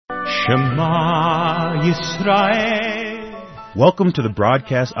Shema Yisrael. Welcome to the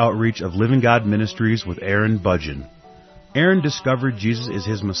broadcast outreach of Living God Ministries with Aaron Budgeon. Aaron discovered Jesus is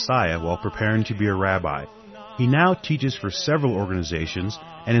his Messiah while preparing to be a rabbi. He now teaches for several organizations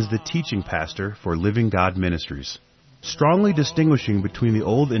and is the teaching pastor for Living God Ministries. Strongly distinguishing between the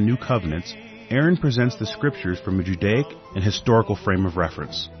Old and New Covenants, Aaron presents the Scriptures from a Judaic and historical frame of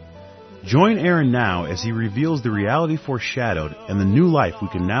reference. Join Aaron now as he reveals the reality foreshadowed and the new life we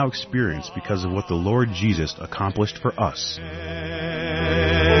can now experience because of what the Lord Jesus accomplished for us.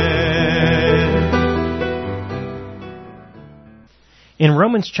 In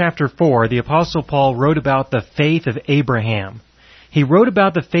Romans chapter 4, the Apostle Paul wrote about the faith of Abraham. He wrote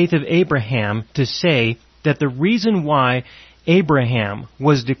about the faith of Abraham to say that the reason why Abraham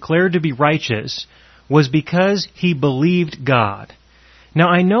was declared to be righteous was because he believed God. Now,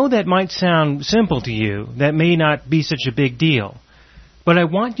 I know that might sound simple to you. That may not be such a big deal. But I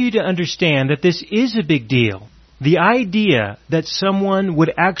want you to understand that this is a big deal. The idea that someone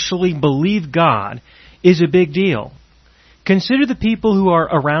would actually believe God is a big deal. Consider the people who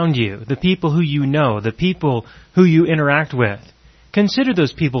are around you, the people who you know, the people who you interact with. Consider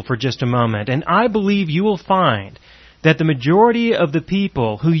those people for just a moment, and I believe you will find that the majority of the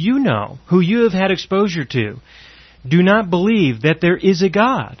people who you know, who you have had exposure to, do not believe that there is a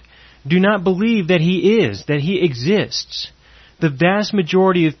God. Do not believe that He exists. The vast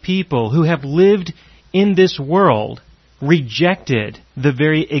majority of people who have lived in this world rejected the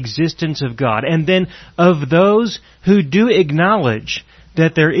very existence of God. And then of those who do acknowledge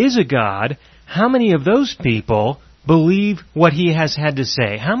that there is a God, how many of those people believe what He has had to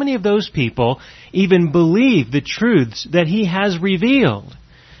say? How many of those people even believe the truths that He has revealed?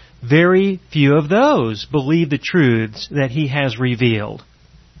 Very few of those believe the truths that He has revealed.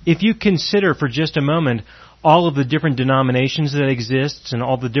 If you consider for just a moment all of the different denominations that exist and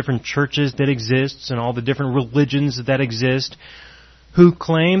all the different churches that exist and all the different religions that exist who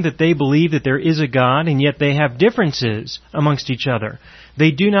claim that they believe that there is a God and yet they have differences amongst each other.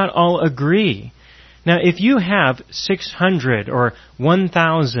 They do not all agree. Now, if you have 600 or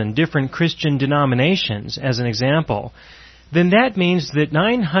 1,000 different Christian denominations, as an example, then that means that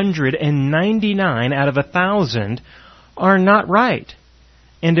 999 out of 1,000 are not right.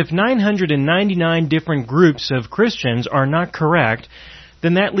 And if 999 different groups of Christians are not correct,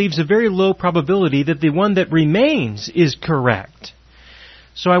 then that leaves a very low probability that the one that remains is correct.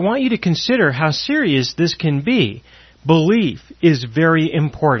 So I want you to consider how serious this can be. Belief is very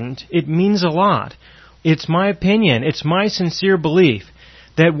important. It means a lot. It's my opinion, it's my sincere belief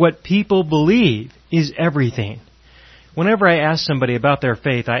that what people believe is everything. Whenever I ask somebody about their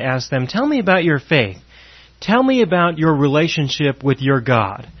faith, I ask them, tell me about your faith. Tell me about your relationship with your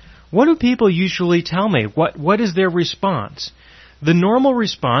God. What do people usually tell me? What is their response? The normal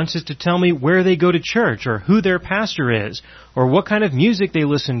response is to tell me where they go to church, or who their pastor is, or what kind of music they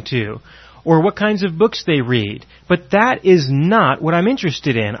listen to, or what kinds of books they read. But that is not what I'm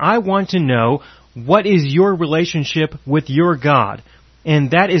interested in. I want to know, what is your relationship with your God?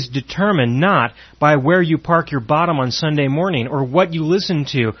 And that is determined not by where you park your bottom on Sunday morning, or what you listen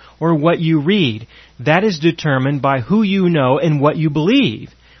to, or what you read. That is determined by who you know and what you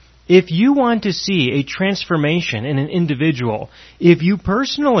believe. If you want to see a transformation in an individual, if you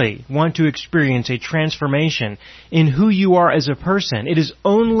personally want to experience a transformation in who you are as a person, it is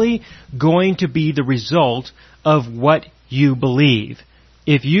only going to be the result of what you believe.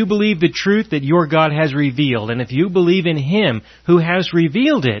 If you believe the truth that your God has revealed, and if you believe in Him who has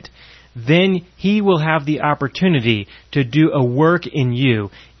revealed it, then He will have the opportunity to do a work in you,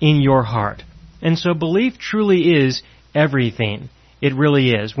 in your heart. And so belief truly is everything. It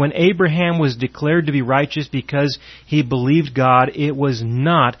really is. When Abraham was declared to be righteous because he believed God, it was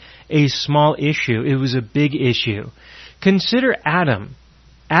not a small issue. It was a big issue. Consider Adam.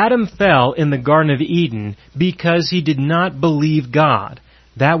 Adam fell in the Garden of Eden because he did not believe God.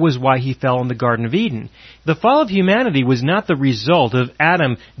 That was why he fell in the Garden of Eden. The fall of humanity was not the result of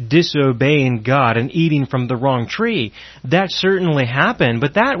Adam disobeying God and eating from the wrong tree. That certainly happened,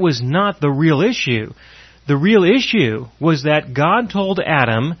 but that was not the real issue. The real issue was that God told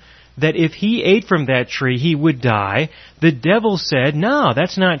Adam that if he ate from that tree, he would die. The devil said, no,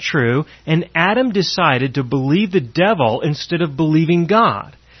 that's not true, and Adam decided to believe the devil instead of believing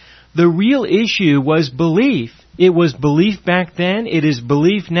God. The real issue was belief. It was belief back then, it is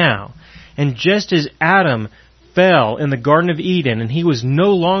belief now. And just as Adam fell in the Garden of Eden and he was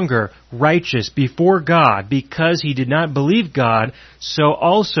no longer righteous before God because he did not believe God, so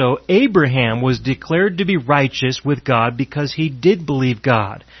also Abraham was declared to be righteous with God because he did believe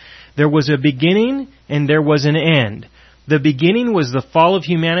God. There was a beginning and there was an end. The beginning was the fall of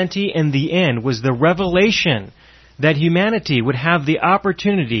humanity, and the end was the revelation that humanity would have the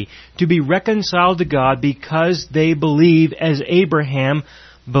opportunity to be reconciled to God because they believe as Abraham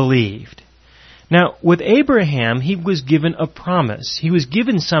believed. Now, with Abraham, he was given a promise. He was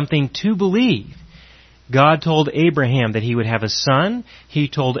given something to believe. God told Abraham that he would have a son. He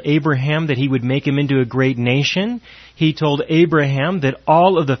told Abraham that he would make him into a great nation. He told Abraham that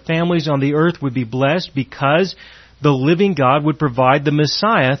all of the families on the earth would be blessed because the living God would provide the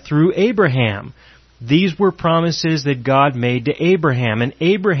Messiah through Abraham. These were promises that God made to Abraham, and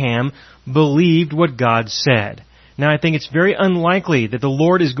Abraham believed what God said. Now, I think it's very unlikely that the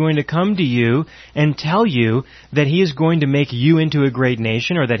Lord is going to come to you and tell you that He is going to make you into a great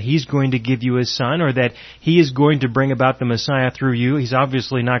nation, or that He's going to give you a son, or that He is going to bring about the Messiah through you. He's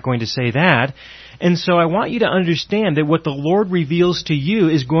obviously not going to say that. And so I want you to understand that what the Lord reveals to you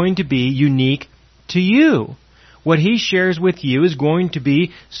is going to be unique to you. What He shares with you is going to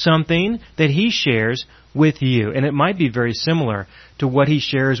be something that He shares with you. And it might be very similar to what He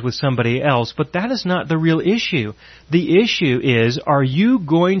shares with somebody else, but that is not the real issue. The issue is, are you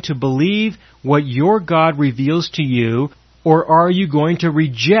going to believe what your God reveals to you, or are you going to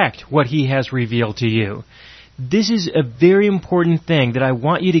reject what He has revealed to you? This is a very important thing that I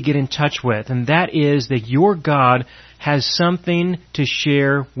want you to get in touch with, and that is that your God has something to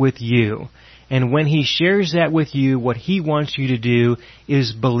share with you. And when He shares that with you, what He wants you to do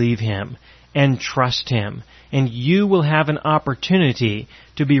is believe Him and trust Him. And you will have an opportunity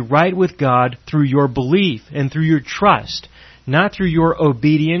to be right with God through your belief and through your trust, not through your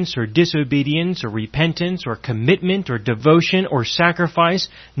obedience or disobedience or repentance or commitment or devotion or sacrifice.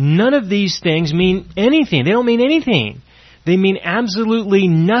 None of these things mean anything. They don't mean anything. They mean absolutely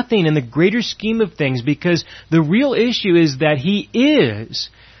nothing in the greater scheme of things, because the real issue is that He is.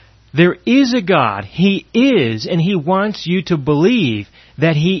 There is a God. He is, and He wants you to believe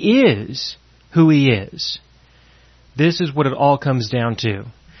that He is who He is. This is what it all comes down to.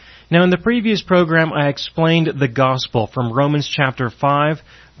 Now, in the previous program, I explained the gospel from Romans chapter 5,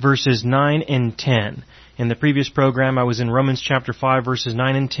 verses 9 and 10. In the previous program, I was in Romans chapter 5, verses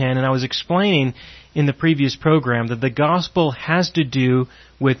 9 and 10, and I was explaining in the previous program that the gospel has to do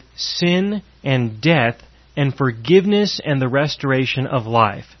with sin and death and forgiveness and the restoration of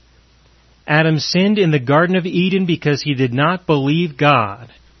life. Adam sinned in the Garden of Eden because he did not believe God.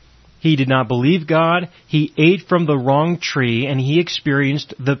 He did not believe God, he ate from the wrong tree, and he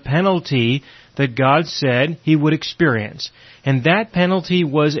experienced the penalty that God said he would experience. And that penalty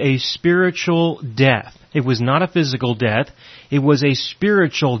was a spiritual death. It was not a physical death, it was a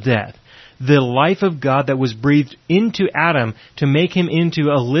spiritual death. The life of God that was breathed into Adam to make him into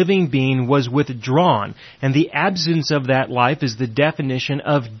a living being was withdrawn, and the absence of that life is the definition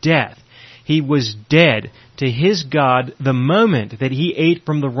of death. He was dead to his God the moment that he ate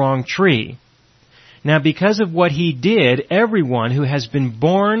from the wrong tree. Now, because of what he did, everyone who has been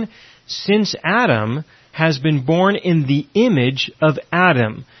born since Adam has been born in the image of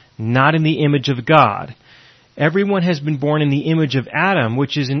Adam, not in the image of God. Everyone has been born in the image of Adam,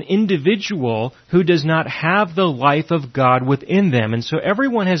 which is an individual who does not have the life of God within them. And so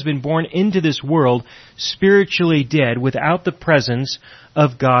everyone has been born into this world spiritually dead, without the presence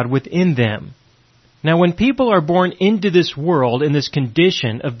of God within them. Now, when people are born into this world in this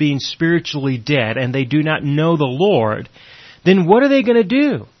condition of being spiritually dead and they do not know the Lord, then what are they going to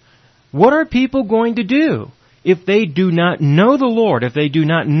do? What are people going to do? If they do not know the Lord, if they do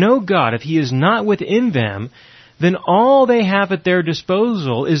not know God, if He is not within them, then all they have at their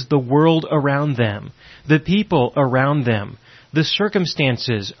disposal is the world around them, the people around them, the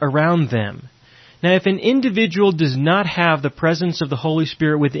circumstances around them. Now, if an individual does not have the presence of the Holy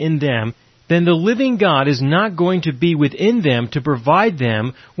Spirit within them, then the living God is not going to be within them to provide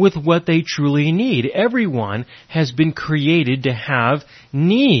them with what they truly need. Everyone has been created to have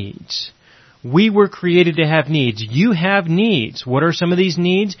needs. We were created to have needs. You have needs. What are some of these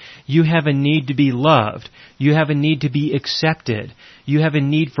needs? You have a need to be loved. You have a need to be accepted. You have a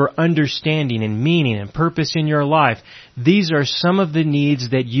need for understanding and meaning and purpose in your life. These are some of the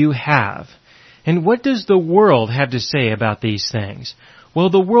needs that you have. And what does the world have to say about these things? Well,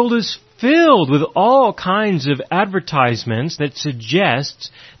 the world is filled with all kinds of advertisements that suggests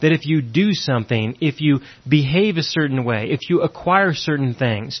that if you do something, if you behave a certain way, if you acquire certain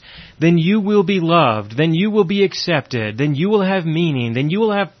things, then you will be loved, then you will be accepted, then you will have meaning, then you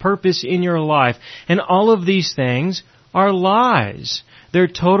will have purpose in your life. And all of these things are lies. They're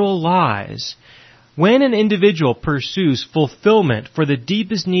total lies. When an individual pursues fulfillment for the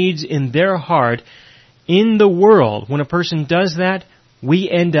deepest needs in their heart in the world, when a person does that, we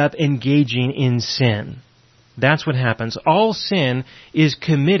end up engaging in sin. That's what happens. All sin is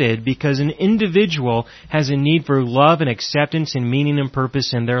committed because an individual has a need for love and acceptance and meaning and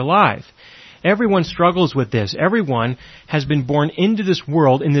purpose in their life. Everyone struggles with this. Everyone has been born into this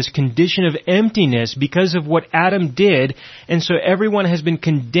world in this condition of emptiness because of what Adam did, and so everyone has been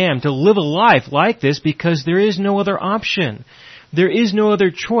condemned to live a life like this because there is no other option. There is no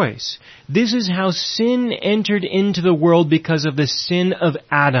other choice. This is how sin entered into the world because of the sin of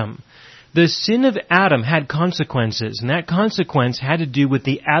Adam. The sin of Adam had consequences, and that consequence had to do with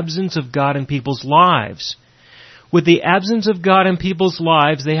the absence of God in people's lives. With the absence of God in people's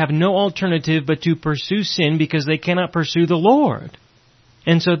lives, they have no alternative but to pursue sin because they cannot pursue the Lord.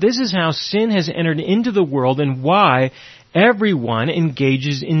 And so this is how sin has entered into the world and why everyone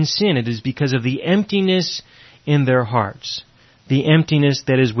engages in sin. It is because of the emptiness in their hearts, the emptiness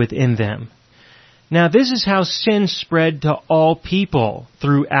that is within them. Now this is how sin spread to all people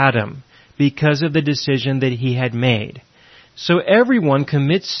through Adam, because of the decision that he had made. So everyone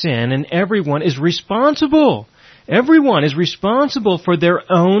commits sin and everyone is responsible. Everyone is responsible for their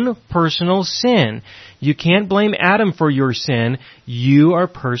own personal sin. You can't blame Adam for your sin. You are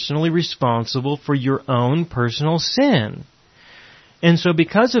personally responsible for your own personal sin. And so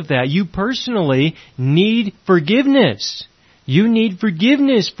because of that, you personally need forgiveness. You need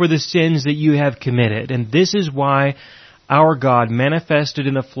forgiveness for the sins that you have committed. And this is why our God manifested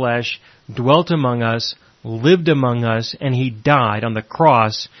in the flesh, dwelt among us, lived among us, and He died on the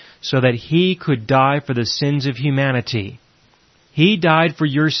cross so that He could die for the sins of humanity. He died for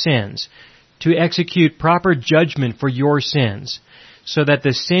your sins, to execute proper judgment for your sins, so that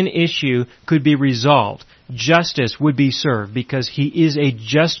the sin issue could be resolved. Justice would be served because He is a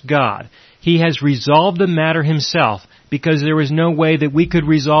just God. He has resolved the matter Himself because there was no way that we could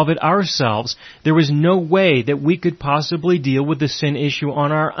resolve it ourselves. There was no way that we could possibly deal with the sin issue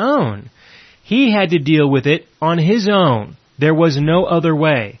on our own. He had to deal with it on His own. There was no other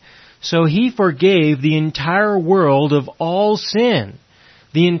way. So He forgave the entire world of all sin.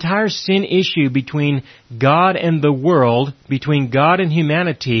 The entire sin issue between God and the world, between God and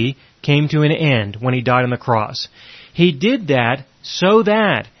humanity, came to an end when He died on the cross. He did that so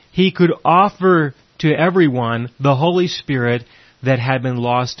that He could offer to everyone the Holy Spirit that had been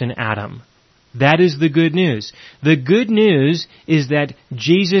lost in Adam. That is the good news. The good news is that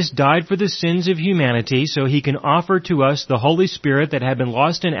Jesus died for the sins of humanity so He can offer to us the Holy Spirit that had been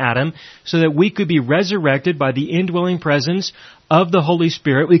lost in Adam so that we could be resurrected by the indwelling presence of the Holy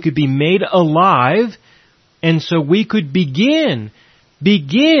Spirit. We could be made alive, and so we could begin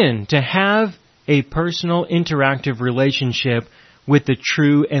to have a personal interactive relationship with the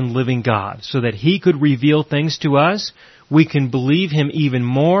true and living God so that He could reveal things to us. We can believe Him even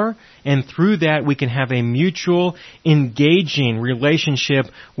more, and through that we can have a mutual, engaging relationship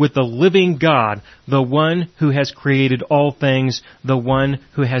with the living God, the one who has created all things, the one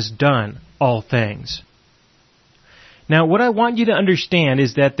who has done all things. Now, what I want you to understand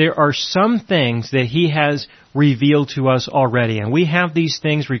is that there are some things that He has revealed to us already, and we have these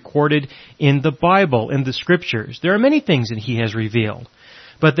things recorded in the Bible, in the Scriptures. There are many things that He has revealed,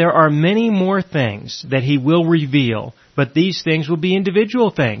 but there are many more things that He will reveal, but these things will be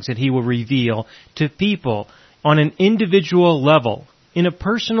individual things that He will reveal to people on an individual level, in a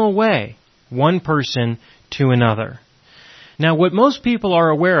personal way, one person to another. Now, what most people are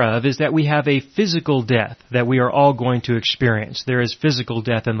aware of is that we have a physical death that we are all going to experience. There is physical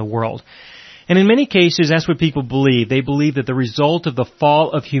death in the world. And in many cases, that's what people believe. They believe that the result of the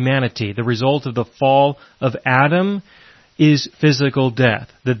fall of humanity, the result of the fall of Adam, is physical death.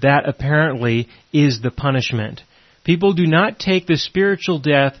 That apparently is the punishment. People do not take the spiritual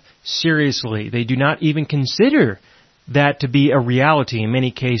death seriously. They do not even consider that to be a reality in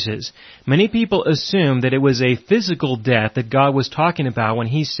many cases. Many people assume that it was a physical death that God was talking about when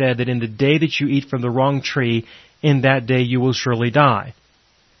He said that in the day that you eat from the wrong tree, in that day you will surely die.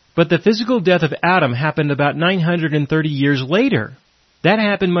 But the physical death of Adam happened about 930 years later. That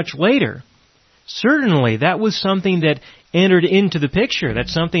happened much later. Certainly, that was something that entered into the picture.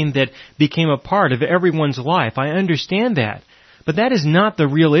 That's something that became a part of everyone's life. I understand that. But that is not the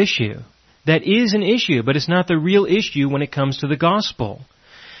real issue. That is an issue, but it's not the real issue when it comes to the gospel.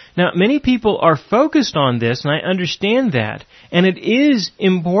 Now, many people are focused on this, and I understand that. And it is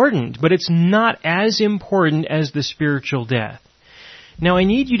important, but it's not as important as the spiritual death. Now, I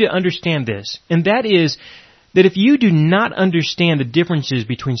need you to understand this, and that is that if you do not understand the differences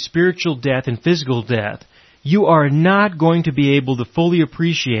between spiritual death and physical death, you are not going to be able to fully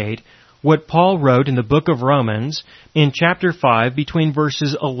appreciate what Paul wrote in the book of Romans in chapter 5 between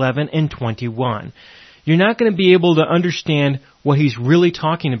verses 11 and 21. You're not going to be able to understand what he's really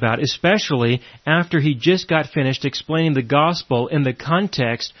talking about, especially after he just got finished explaining the gospel in the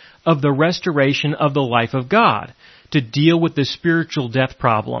context of the restoration of the life of God, to deal with the spiritual death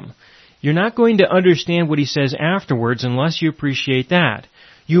problem. You're not going to understand what he says afterwards unless you appreciate that.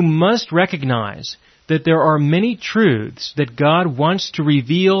 You must recognize that there are many truths that God wants to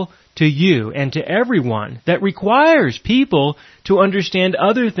reveal to you and to everyone that requires people to understand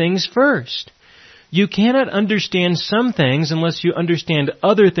other things first. You cannot understand some things unless you understand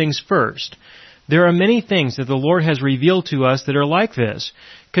other things first. There are many things that the Lord has revealed to us that are like this.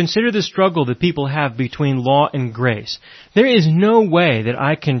 Consider the struggle that people have between law and grace. There is no way that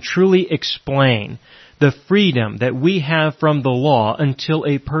I can truly explain the freedom that we have from the law until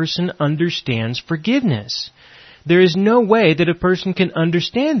a person understands forgiveness. There is no way that a person can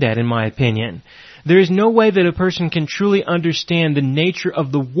understand that, in my opinion. There is no way that a person can truly understand the nature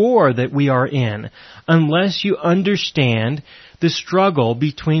of the war that we are in unless you understand the struggle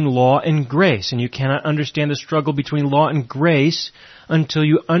between law and grace. And you cannot understand the struggle between law and grace until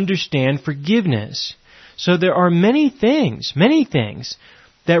you understand forgiveness. So there are many things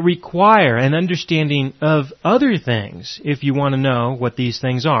that require an understanding of other things if you want to know what these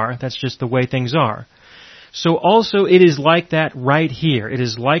things are. That's just the way things are. So also it is like that right here. It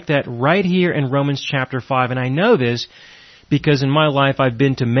is like that right here in Romans chapter 5. And I know this because in my life I've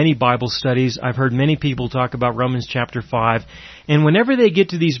been to many Bible studies. I've heard many people talk about Romans chapter 5. And whenever they get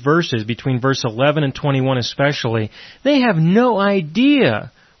to these verses, between verse 11 and 21 especially, they have no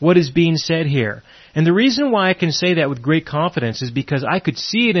idea what is being said here. And the reason why I can say that with great confidence is because I could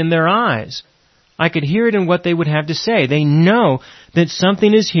see it in their eyes. I could hear it in what they would have to say. They know that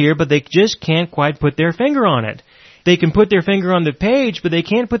something is here, but they just can't quite put their finger on it. They can put their finger on the page, but they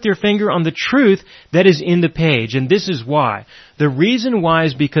can't put their finger on the truth that is in the page. And this is why. The reason why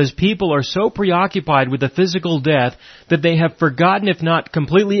is because people are so preoccupied with the physical death that they have forgotten, if not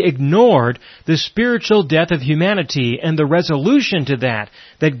completely ignored, the spiritual death of humanity and the resolution to that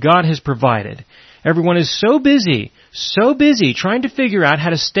God has provided. Everyone is so busy trying to figure out how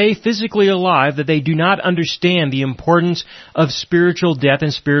to stay physically alive that they do not understand the importance of spiritual death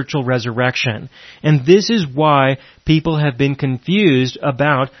and spiritual resurrection. And this is why people have been confused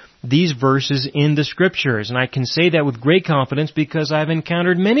about these verses in the Scriptures. And I can say that with great confidence because I've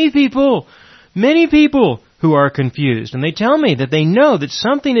encountered many people who are confused. And they tell me that they know that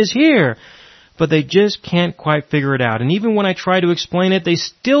something is here, but they just can't quite figure it out. And even when I try to explain it, they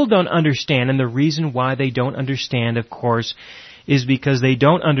still don't understand. And the reason why they don't understand, of course, is because they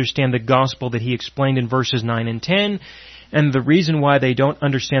don't understand the gospel that he explained in verses 9 and 10. And the reason why they don't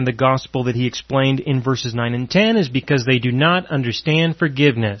understand the gospel that he explained in verses 9 and 10 is because they do not understand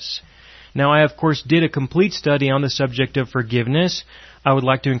forgiveness. Now, I, of course, did a complete study on the subject of forgiveness. I would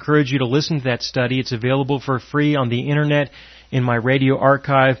like to encourage you to listen to that study. It's available for free on the Internet in my radio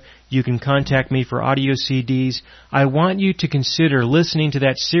archive. You can contact me for audio CDs. I want you to consider listening to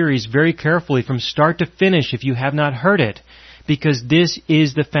that series very carefully from start to finish if you have not heard it, because this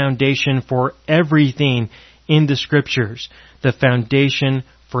is the foundation for everything in the Scriptures, the foundation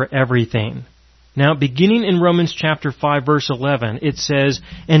for everything. Now, beginning in Romans chapter 5, verse 11, it says,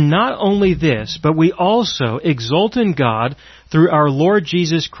 "And not only this, but we also exult in God through our Lord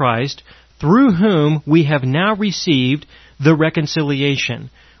Jesus Christ, through whom we have now received the reconciliation."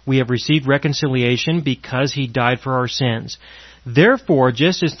 We have received reconciliation because He died for our sins. "Therefore,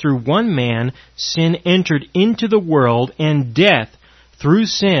 just as through one man sin entered into the world, and death through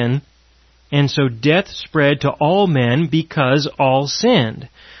sin, and so death spread to all men because all sinned."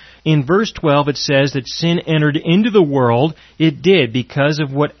 In verse 12 it says that sin entered into the world. It did because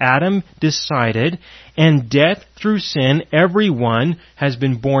of what Adam decided. And death through sin, everyone has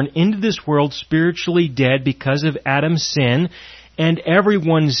been born into this world spiritually dead because of Adam's sin. And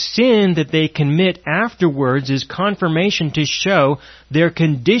everyone's sin that they commit afterwards is confirmation to show their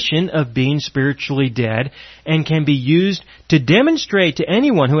condition of being spiritually dead, and can be used to demonstrate to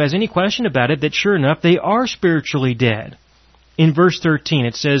anyone who has any question about it that sure enough they are spiritually dead. In verse 13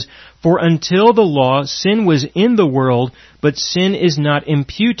 it says, "For until the law, sin was in the world, but sin is not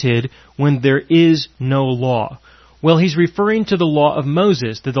imputed when there is no law." Well, he's referring to the law of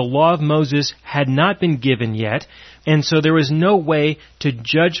Moses, that the law of Moses had not been given yet, and so there was no way to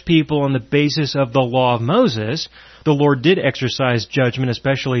judge people on the basis of the law of Moses. The Lord did exercise judgment,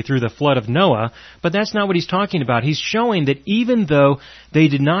 especially through the flood of Noah, but that's not what he's talking about. He's showing that even though they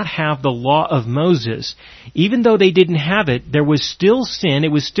did not have the law of Moses, even though they didn't have it, there was still sin,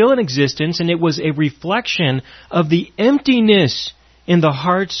 it was still in existence, and it was a reflection of the emptiness in the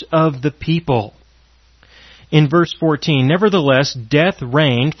hearts of the people. In verse 14, "Nevertheless, death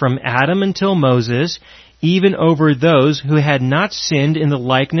reigned from Adam until Moses, even over those who had not sinned in the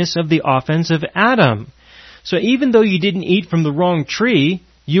likeness of the offense of Adam. So even though you didn't eat from the wrong tree,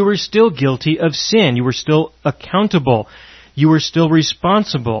 you were still guilty of sin. You were still accountable. You were still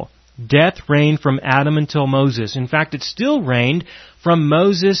responsible. Death reigned from Adam until Moses. In fact, it still reigned from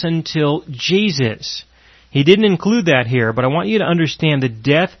Moses until Jesus. He didn't include that here, but I want you to understand that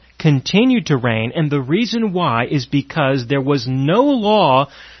death continued to reign, and the reason why is because there was no law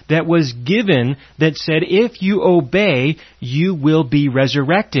that was given that said if you obey, you will be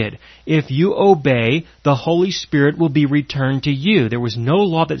resurrected. If you obey, the Holy Spirit will be returned to you. There was no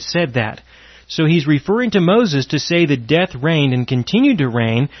law that said that. So he's referring to Moses to say that death reigned and continued to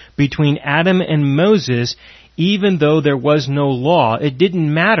reign between Adam and Moses, even though there was no law. It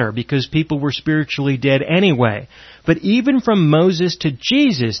didn't matter because people were spiritually dead anyway. But even from Moses to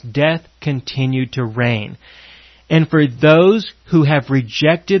Jesus, death continued to reign. And for those who have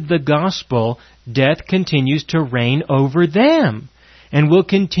rejected the gospel, death continues to reign over them and will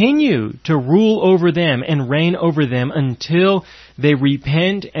continue to rule over them and reign over them until they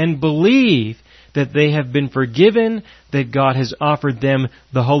repent and believe that they have been forgiven, that God has offered them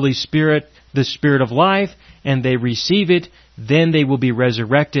the Holy Spirit, the Spirit of life, and they receive it. Then they will be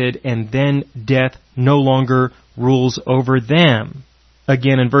resurrected, and then death no longer rules over them.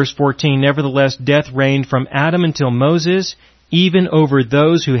 Again, in verse 14, nevertheless, death reigned from Adam until Moses, even over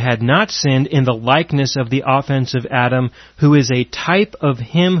those who had not sinned in the likeness of the offense of Adam, who is a type of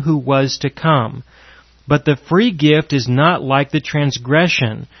him who was to come. But the free gift is not like the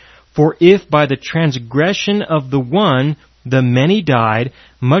transgression. For if by the transgression of the one the many died,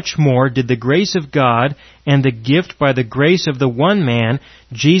 much more did the grace of God and the gift by the grace of the one man,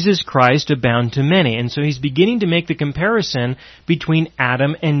 Jesus Christ, abound to many. And so he's beginning to make the comparison between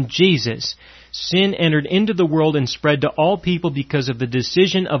Adam and Jesus. Sin entered into the world and spread to all people because of the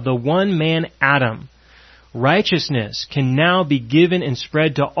decision of the one man, Adam. Righteousness can now be given and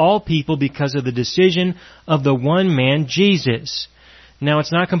spread to all people because of the decision of the one man, Jesus. Now,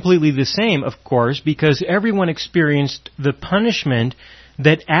 it's not completely the same, of course, because everyone experienced the punishment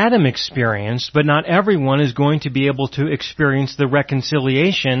that Adam experienced, but not everyone is going to be able to experience the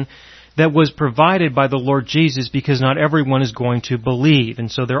reconciliation that was provided by the Lord Jesus, because not everyone is going to believe. And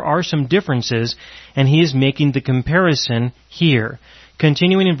so there are some differences, and he is making the comparison here.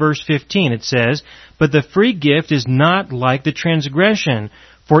 Continuing in verse 15, it says, "But the free gift is not like the transgression.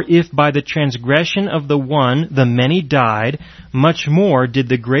 For if by the transgression of the one the many died, much more did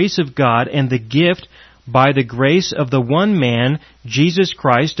the grace of God and the gift by the grace of the one man, Jesus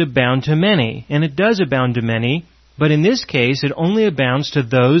Christ, abound to many." And it does abound to many, but in this case it only abounds to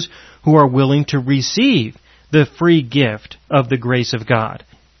those who are willing to receive the free gift of the grace of God.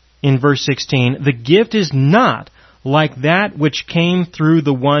 In verse 16, "The gift is not like that which came through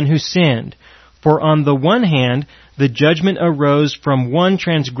the one who sinned. For on the one hand, the judgment arose from one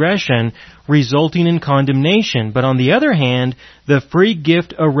transgression, resulting in condemnation. But on the other hand, the free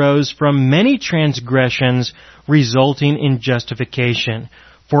gift arose from many transgressions, resulting in justification.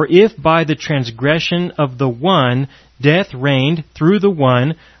 For if by the transgression of the one death reigned through the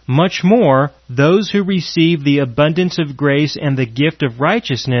one, much more those who receive the abundance of grace and the gift of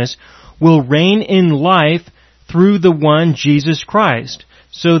righteousness will reign in life through the one Jesus Christ.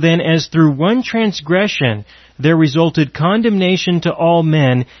 So then, as through one transgression there resulted condemnation to all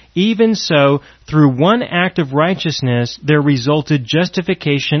men, even so, through one act of righteousness there resulted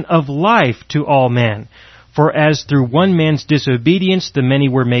justification of life to all men. For as through one man's disobedience the many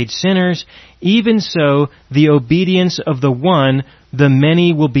were made sinners, even so the obedience of the one, the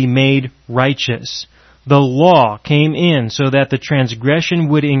many will be made righteous. The law came in so that the transgression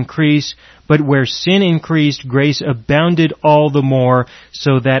would increase, but where sin increased, grace abounded all the more,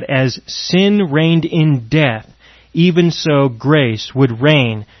 so that as sin reigned in death, even so grace would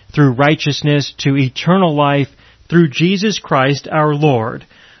reign through righteousness to eternal life through Jesus Christ our Lord."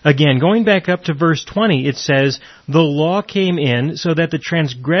 Again, going back up to verse 20, it says, "The law came in so that the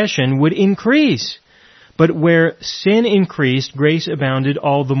transgression would increase. But where sin increased, grace abounded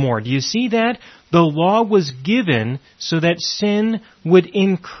all the more." Do you see that? The law was given so that sin would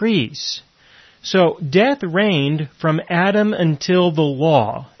increase. So death reigned from Adam until the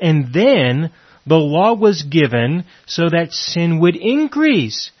law, and then the law was given so that sin would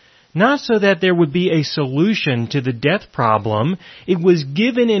increase. Not so that there would be a solution to the death problem. It was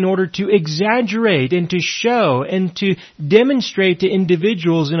given in order to exaggerate and to show and to demonstrate to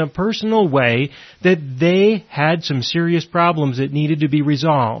individuals in a personal way that they had some serious problems that needed to be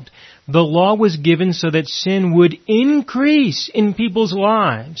resolved. The law was given so that sin would increase in people's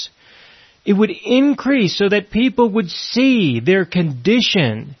lives. It would increase so that people would see their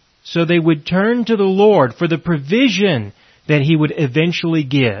condition So they would turn to the Lord for the provision that He would eventually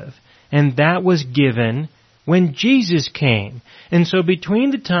give. And that was given when Jesus came. And so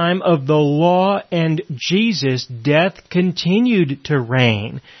between the time of the law and Jesus, death continued to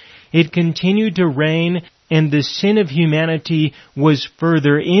reign. It continued to reign, and the sin of humanity was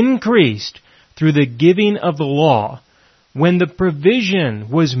further increased through the giving of the law. When the provision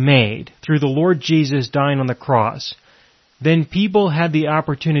was made through the Lord Jesus dying on the cross, then people had the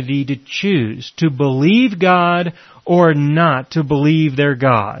opportunity to choose to believe God or not to believe their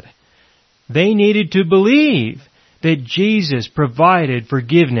God. They needed to believe that Jesus provided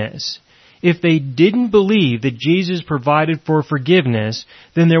forgiveness. If they didn't believe that Jesus provided for forgiveness,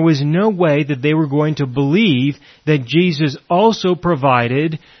 then there was no way that they were going to believe that Jesus also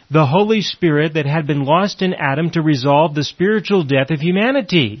provided the Holy Spirit that had been lost in Adam to resolve the spiritual death of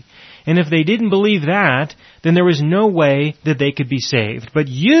humanity. And if they didn't believe that, then there was no way that they could be saved. But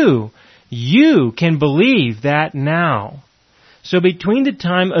you can believe that now. So between the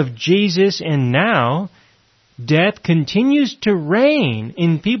time of Jesus and now, death continues to reign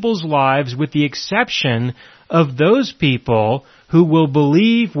in people's lives with the exception of those people who will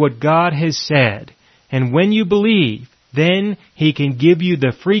believe what God has said. And when you believe, then He can give you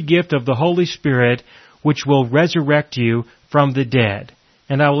the free gift of the Holy Spirit, which will resurrect you from the dead.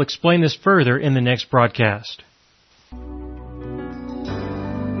 And I will explain this further in the next broadcast.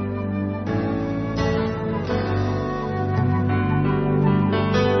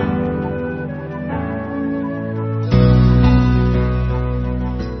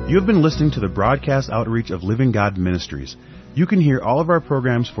 You have been listening to the broadcast outreach of Living God Ministries. You can hear all of our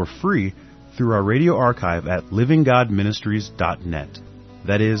programs for free through our radio archive at livinggodministries.net.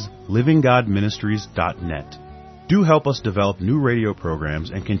 That is, livinggodministries.net. Do help us develop new radio programs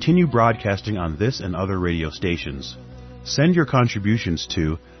and continue broadcasting on this and other radio stations. Send your contributions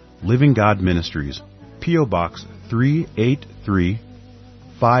to Living God Ministries, P.O. Box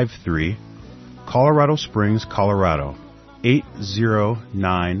 38353, Colorado Springs, Colorado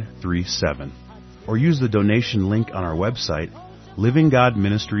 80937, or use the donation link on our website,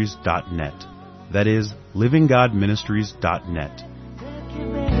 livinggodministries.net. That is,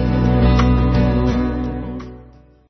 livinggodministries.net.